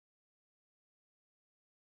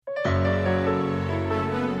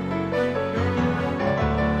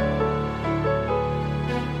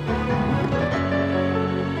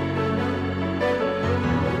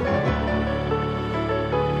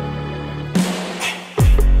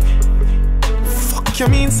You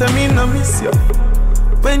mean say me no miss you?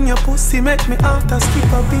 When your pussy make me out a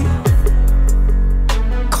skip a beat.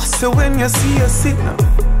 Cause when you see a signal,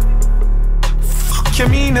 fuck you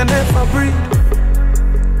mean I never breathe.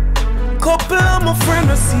 Couple of my friends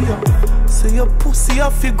will see you. Say your pussy I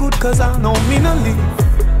feel good cause I know me no leave.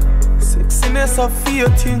 Sexiness I feel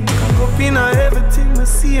thing. Cock up in everything I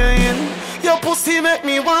see you in. Your pussy make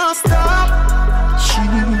me want stop.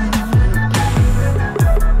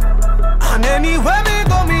 And anywhere me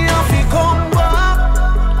go me have to come back.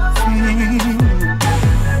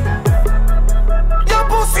 Your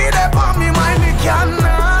pussy there on me mind me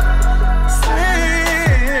cannot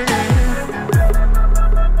sleep.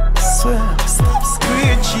 Swear, stop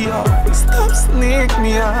screeching out. Stop snake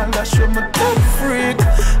me all. I show my top freak.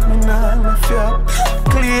 Me nah left you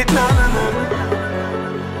clean. Nah.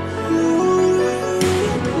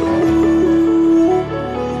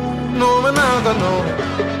 No, me nah gonna know.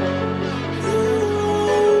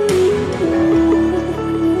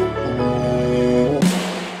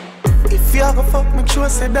 If you go fuck, make sure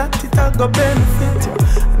say that it a go benefit you.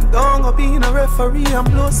 And don't go being a referee and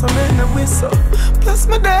blow some in the whistle. Plus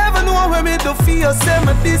me never know where me do for you, say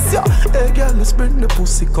me this you. Hey girl, let's bring the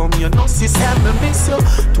pussy come, you know she say me miss you.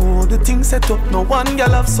 Do all the things set up, no one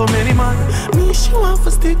girl have so many man. Me she want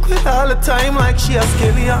to stick with all the time like she a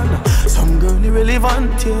skeleton. Some girl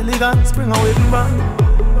irrelevant, elegant, spring a wedding band.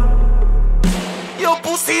 Your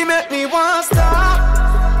pussy make me want stop.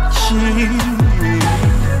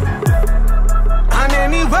 And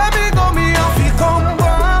anywhere me go, me have to come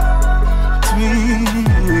back.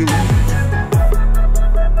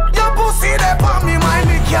 Your pussy there on me mind,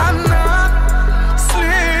 me cannot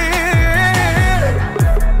sleep.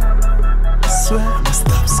 Swear me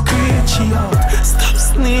stop screeching out. Stop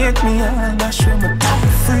snake me out. I show me top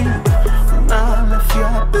free. Nah, left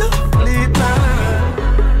your blood bleed now.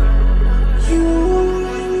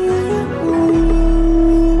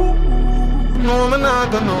 No, me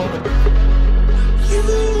not gonna know.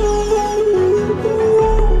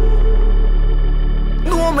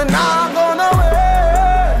 No, me not gonna wait.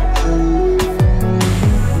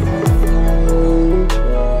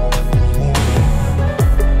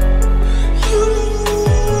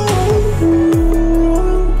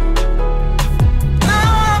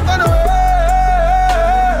 Not gonna wait.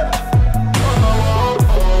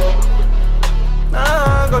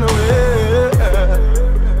 Not gonna wait.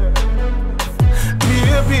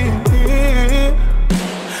 Baby,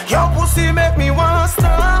 your pussy make me want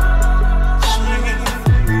stop.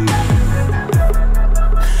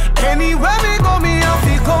 Anywhere me go, me have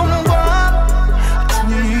to come back.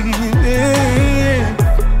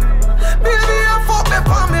 Baby, you fuck me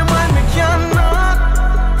on me mind, me cannot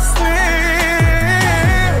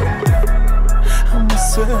sleep. I'ma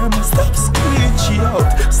swear me stop screeching out.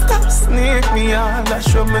 Stop snake me all, I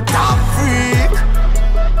show me top free.